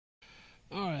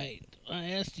Alright,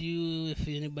 I asked you if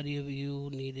anybody of you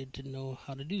needed to know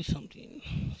how to do something.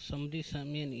 Somebody sent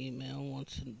me an email,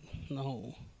 wants to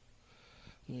know.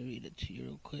 Let me read it to you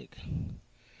real quick.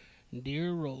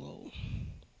 Dear Rolo,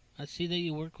 I see that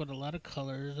you work with a lot of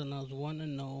colors, and I was wanting to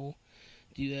know,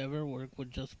 do you ever work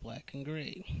with just black and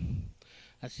gray?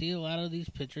 I see a lot of these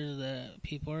pictures that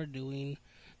people are doing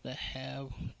that have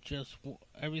just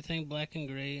everything black and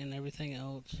gray, and everything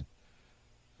else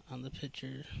on the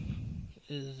picture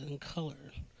is in color.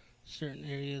 Certain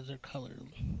areas are colored.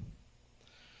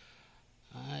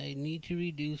 I need to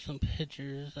redo some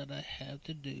pictures that I have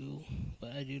to do,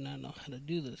 but I do not know how to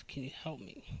do this. Can you help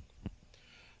me?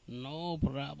 No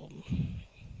problem.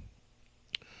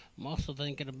 I'm also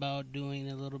thinking about doing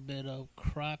a little bit of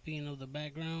cropping of the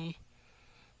background.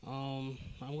 I'm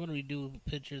going to redo a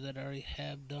picture that I already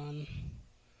have done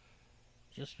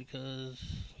just because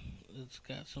it's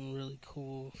got some really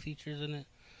cool features in it.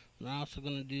 And I'm also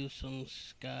going to do some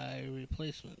sky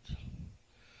replacement.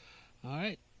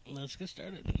 Alright, let's get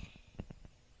started.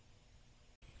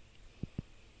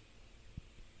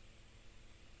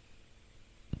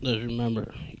 Just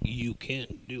remember, you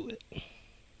can't do it.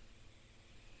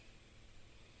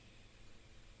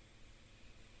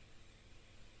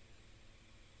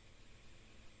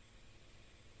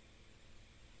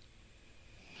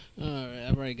 Alright,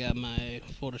 I've already got my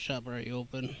Photoshop already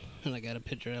open, and I got a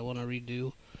picture I want to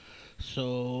redo.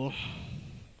 So,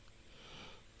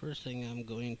 first thing I'm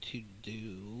going to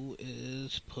do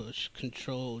is push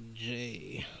Control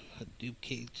J. That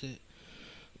duplicates it.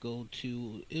 Go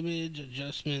to Image,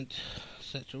 Adjustment,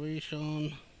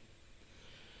 Saturation.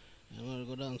 I'm going to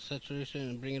go down to Saturation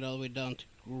and bring it all the way down to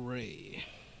gray.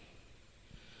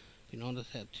 You notice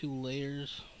I have two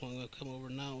layers. What I'm going to come over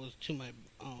now is to my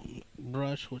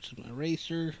brush, which is my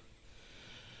eraser.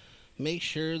 Make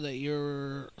sure that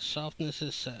your softness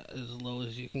is set as low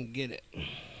as you can get it.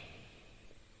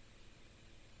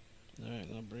 Alright, I'm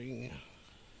going to bring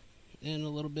in a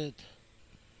little bit.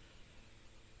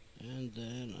 And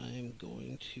then I'm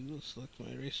going to select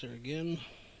my eraser again.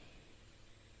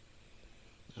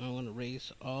 I want to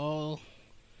erase all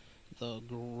the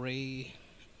gray,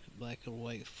 black and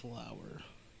white flower.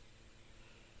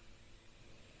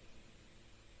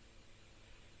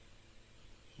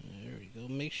 There we go.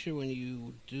 Make sure when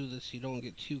you do this you don't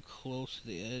get too close to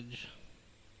the edge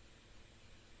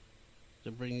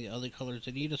to bring the other colors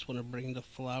in. You just want to bring the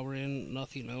flower in,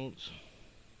 nothing else.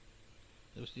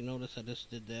 If you notice I just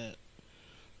did that.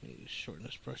 Let me shorten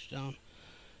this brush down.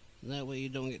 And that way you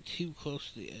don't get too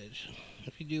close to the edge.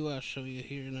 If you do, I'll show you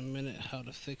here in a minute how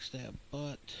to fix that,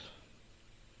 but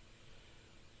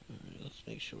alright, let's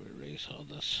make sure we erase all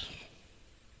this.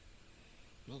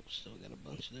 Nope, still got a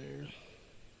bunch there.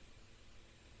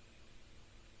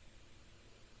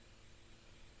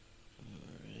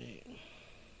 Alright.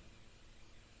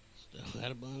 Still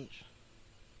got a bunch.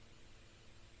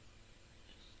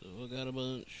 Still got a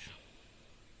bunch.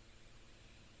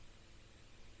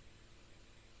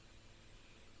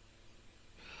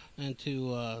 And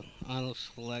to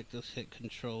unselect this, hit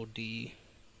Control D.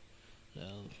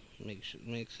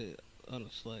 Makes it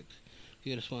unselect. If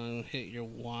you just want to hit your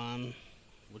wand,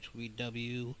 which will be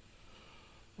W,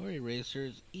 or eraser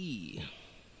is E.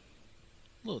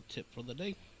 Little tip for the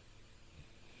day.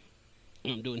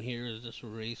 What I'm doing here is just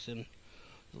erasing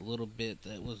the little bit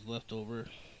that was left over.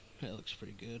 That looks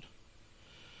pretty good.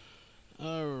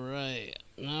 Alright,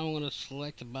 now I'm going to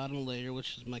select the bottom layer,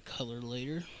 which is my color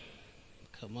layer.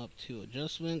 Come up to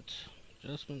Adjustment,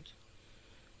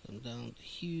 come down to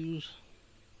Hues.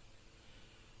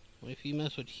 Well, if you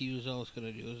mess with hues, all it's going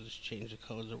to do is just change the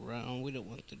colors around. We don't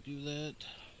want to do that.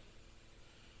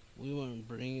 We want to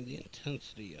bring the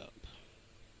intensity up.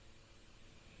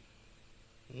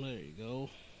 And there you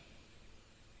go.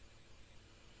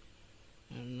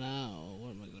 And now,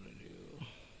 what am I going to do?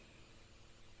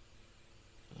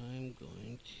 I'm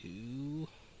going to...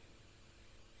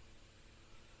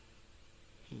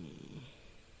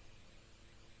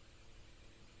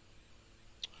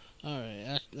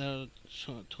 Alright, I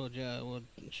told you I would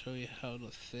show you how to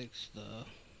fix the...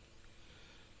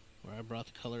 where I brought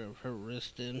the color of her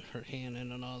wrist in, her hand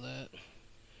in and all that.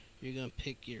 You're going to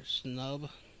pick your snub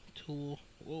tool.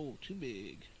 Whoa, too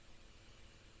big.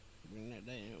 Bring that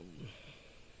down.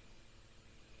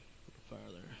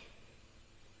 Farther.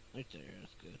 Right there,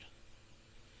 that's good.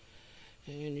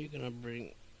 And you're going to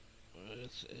bring...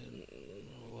 this in.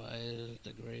 Why is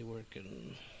the gray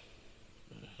working?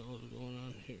 What the hell is going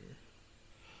on here?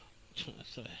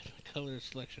 So color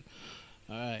selection.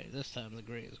 Alright, this time the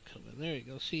gray is coming. There you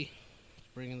go. See? It's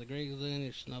bringing the grays in.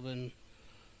 You're snubbing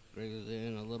grays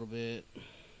in a little bit.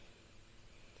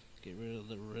 Get rid of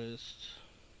the wrist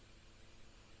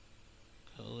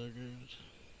colors.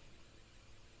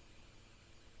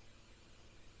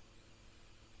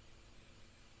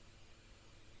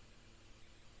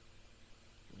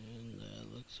 And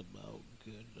that looks about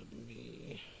good to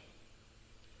me.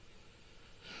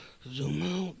 Zoom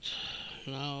out.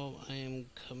 Now I am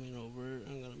coming over.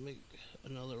 I'm going to make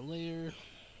another layer.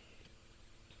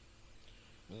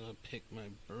 I'm going to pick my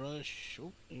brush.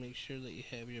 Oh, make sure that you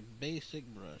have your basic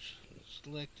brush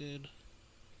selected.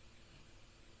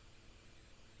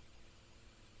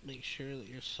 Make sure that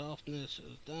your softness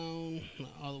is down.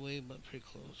 Not all the way, but pretty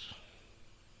close.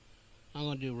 I'm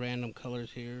going to do random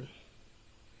colors here.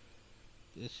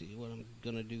 Let's see what I'm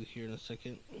going to do here in a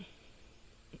second.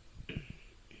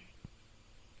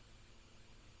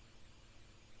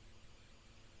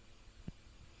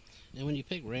 And when you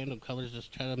pick random colors,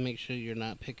 just try to make sure you're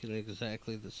not picking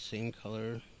exactly the same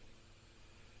color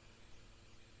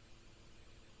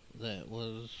that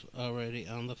was already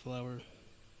on the flower.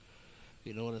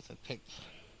 You notice I picked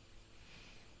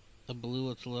the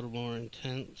blue, it's a little more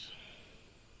intense.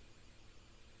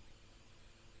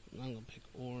 I'm going to pick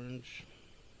orange,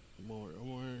 more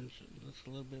orange, that's a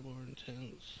little bit more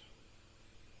intense.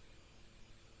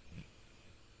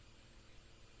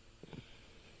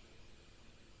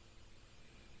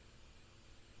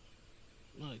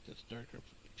 I like this darker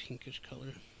pinkish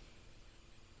color.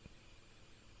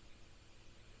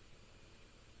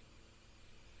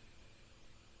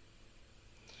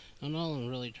 And all I'm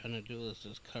really trying to do is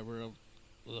just cover up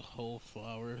the whole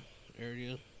flower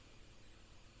area.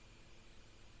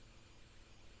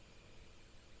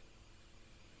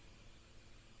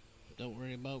 Don't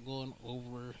worry about going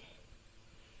over.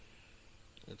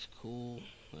 That's cool.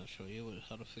 I'll show you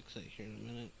how to fix that here in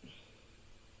a minute.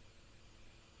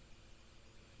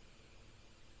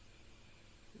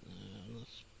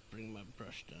 Let's bring my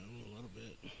brush down a little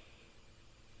bit.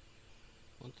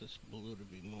 I want this blue to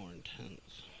be more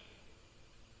intense.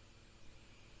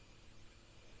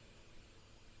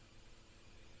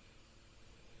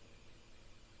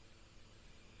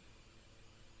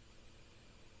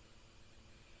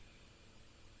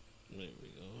 There we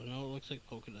go. I know it looks like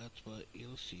polka dots, but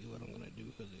you'll see what I'm going to do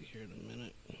with it here in a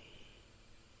minute.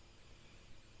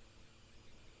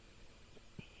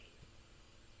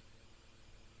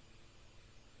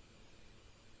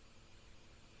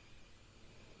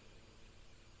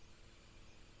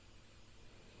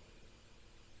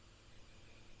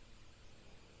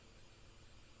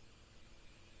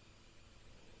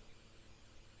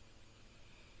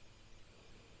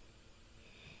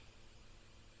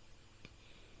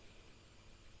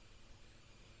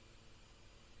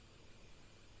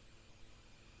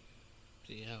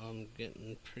 See how I'm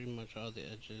getting pretty much all the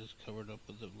edges covered up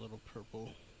with a little purple.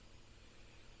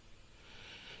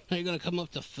 Now you're going to come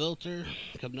up to filter,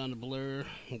 come down to blur,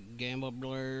 gamma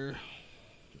blur,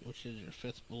 which is your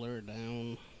fifth blur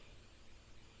down.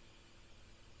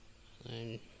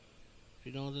 And if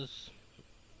you notice,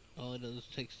 all it does is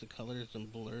takes the colors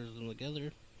and blurs them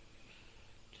together.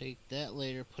 Take that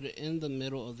layer, put it in the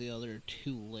middle of the other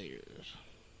two layers.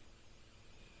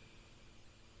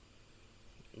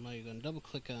 Now you're going to double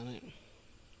click on it,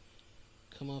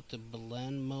 come up to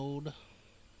blend mode.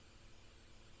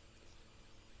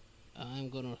 I'm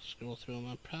going to scroll through them.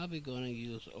 I'm probably going to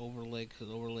use overlay because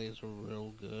overlays are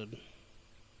real good.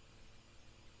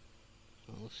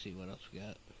 Let's see what else we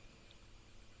got.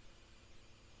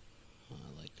 I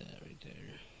like that right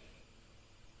there.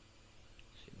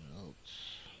 Let's see what else.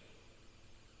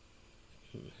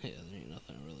 Yeah, there ain't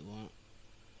nothing I really want.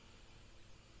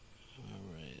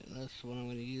 Alright, that's what I'm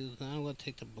going to use. Now I'm going to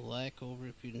take the black over.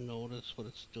 If you notice what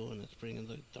it's doing, it's bringing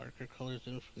the darker colors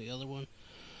in from the other one.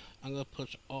 I'm going to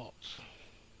push Alt.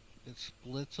 It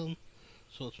splits them,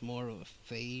 so it's more of a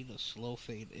fade, a slow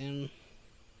fade in.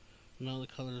 Now the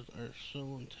colors are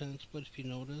so intense, but if you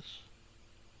notice,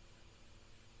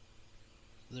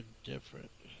 they're different.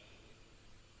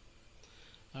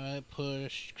 Alright,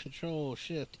 push Control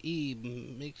Shift E,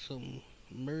 makes them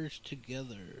merge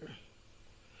together.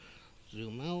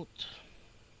 Zoom out.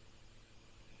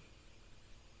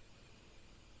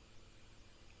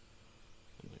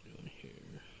 What am I doing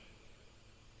here?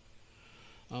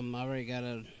 I already got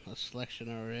a selection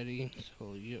already,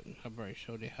 so I've already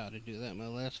showed you how to do that in my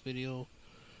last video.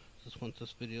 Just want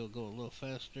this video to go a little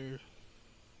faster.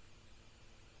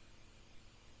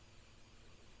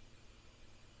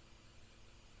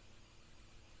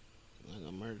 I'm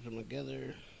gonna merge them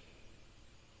together.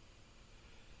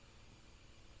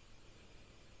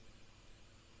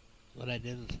 What I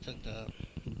did is took the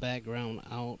background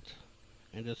out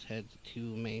and just had the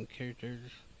two main characters.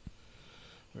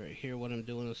 Right here, what I'm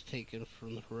doing is taking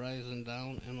from the horizon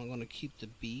down, and I'm going to keep the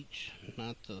beach,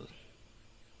 not the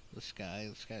sky.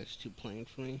 The sky is too plain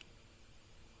for me.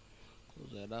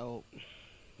 Close that out.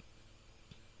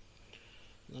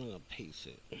 Then I'm going to paste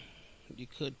it. You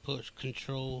could push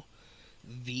Control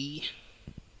V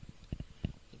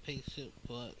to paste it,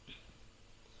 but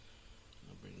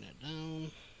I'll bring that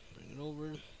down, bring it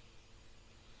over,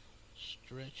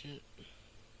 stretch it.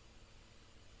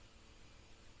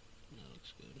 That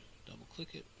looks good. Double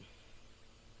click it.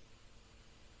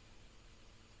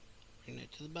 Bring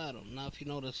that to the bottom. Now if you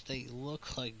notice, they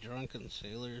look like drunken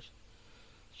sailors.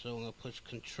 So I'm going to push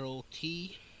Control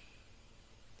T.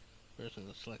 First I'm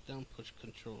going to select them, push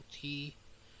Control T.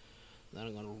 Then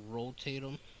I'm going to rotate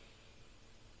them.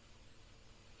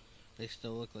 They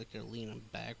still look like they're leaning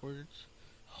backwards.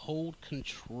 Hold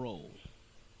Control.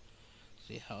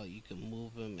 See how you can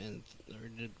move them in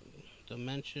third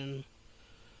dimension.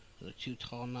 They're too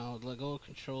tall now. Let go of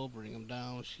Control, bring them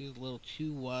down. She's a little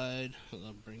too wide. I'm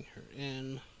going to bring her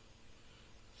in.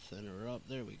 Thin her up.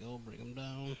 There we go. Bring them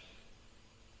down.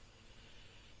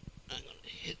 I'm going to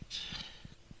hit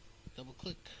double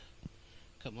click.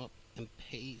 Come up and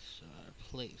paste.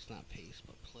 Place. Not paste,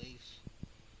 but place.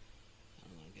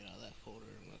 I'm going to get out of that folder.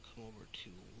 I'm going to come over to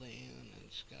land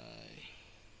and sky.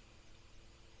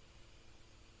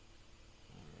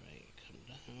 Alright. Come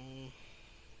down.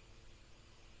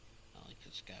 I like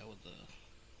the sky with the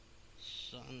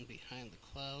sun behind the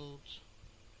clouds.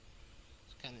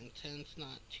 It's kind of intense,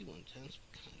 not too intense,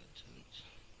 but kind of intense.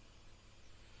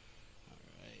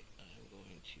 Alright, I'm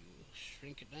going to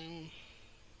shrink it down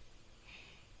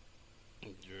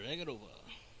and drag it over.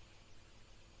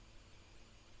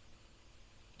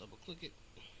 Double click it.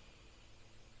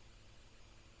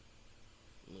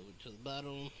 Move it to the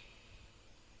bottom.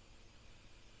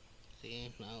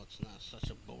 See, now it's not such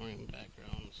a boring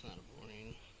background. It's not a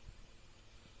boring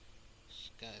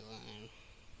skyline.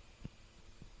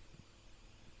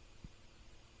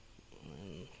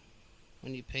 And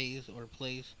when you paste or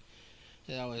place,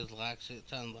 it always locks it.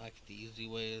 It's unlocked. The easy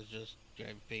way is just grab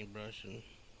your paintbrush and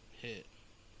hit.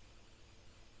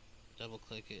 Double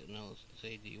click it and it'll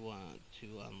say, do you want to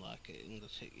unlock it? And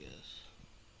just hit yes.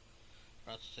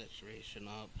 Brought the saturation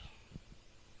up.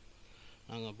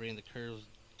 I'm going to bring the curves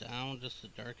down just to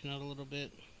darken it a little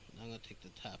bit. I'm going to take the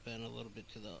top end a little bit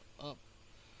to the up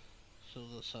so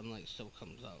the sunlight still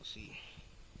comes out. See,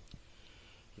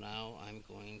 now I'm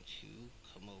going to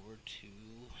come over to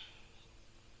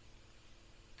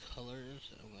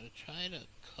colors. I'm going to try to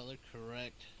color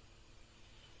correct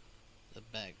the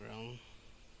background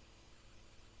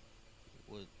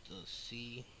with the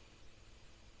C.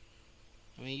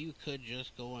 I mean, you could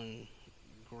just go and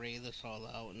gray this all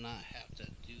out and not have to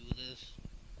do this,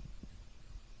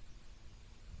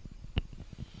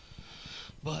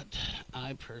 but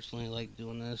I personally like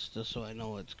doing this just so I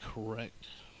know it's correct.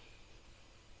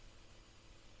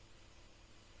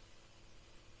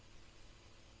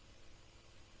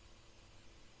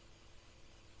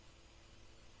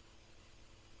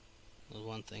 The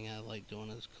one thing I like doing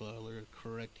is color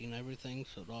correcting everything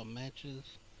so it all matches,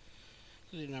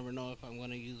 because you never know if I'm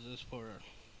going to use this for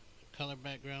a color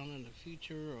background in the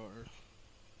future, or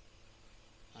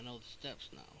I know the steps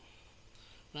now.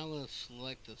 Now I'm going to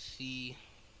select the C,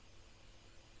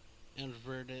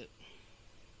 invert it,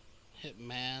 hit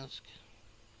mask,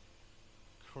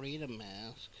 create a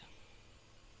mask,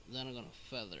 then I'm going to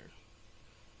feather.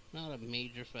 Not a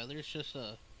major feather, it's just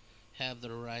a have the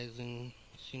horizon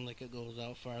seem like it goes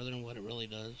out farther than what it really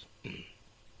does.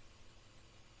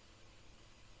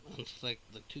 Unselect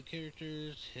the two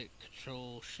characters, hit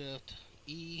Control Shift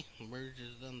E,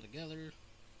 merges them together.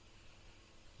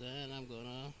 Then I'm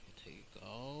gonna take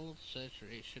all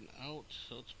saturation out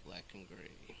so it's black and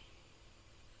gray.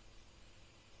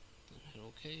 Then hit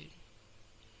OK.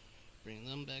 Bring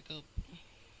them back up.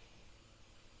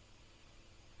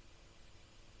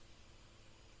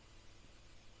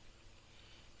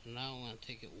 Now I'm going to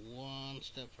take it one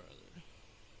step further.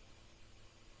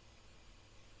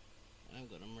 I'm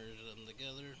going to merge them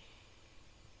together.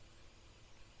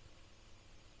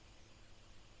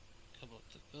 Come up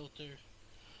to filter.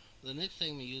 The next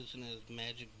thing we're using is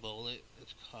Magic Bullet.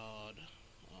 It's called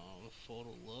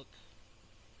Photo Look.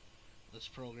 This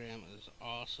program is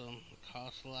awesome. It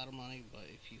costs a lot of money, but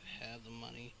if you have the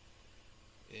money,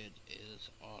 it is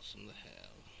awesome to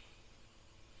have.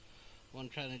 What I'm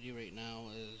trying to do right now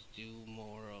is do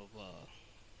more of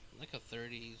like a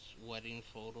 30s wedding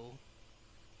photo,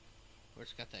 where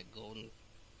it's got that golden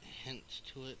hint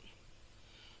to it.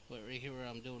 But right here, what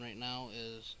I'm doing right now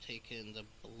is taking the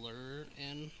blur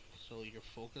in, so your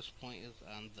focus point is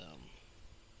on them.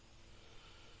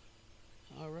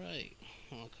 Alright,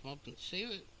 I'll come up and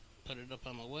save it, put it up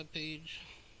on my webpage,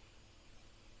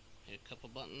 hit a couple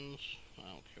buttons, I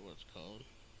don't care what it's called,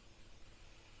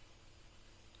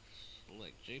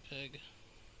 select JPEG,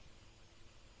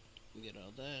 get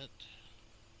all that,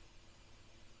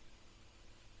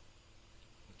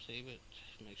 save it,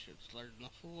 make sure it's large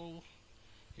enough full.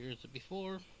 Here's the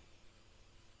before,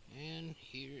 and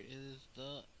here is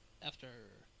the after.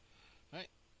 Alright,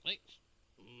 thanks,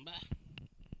 bye.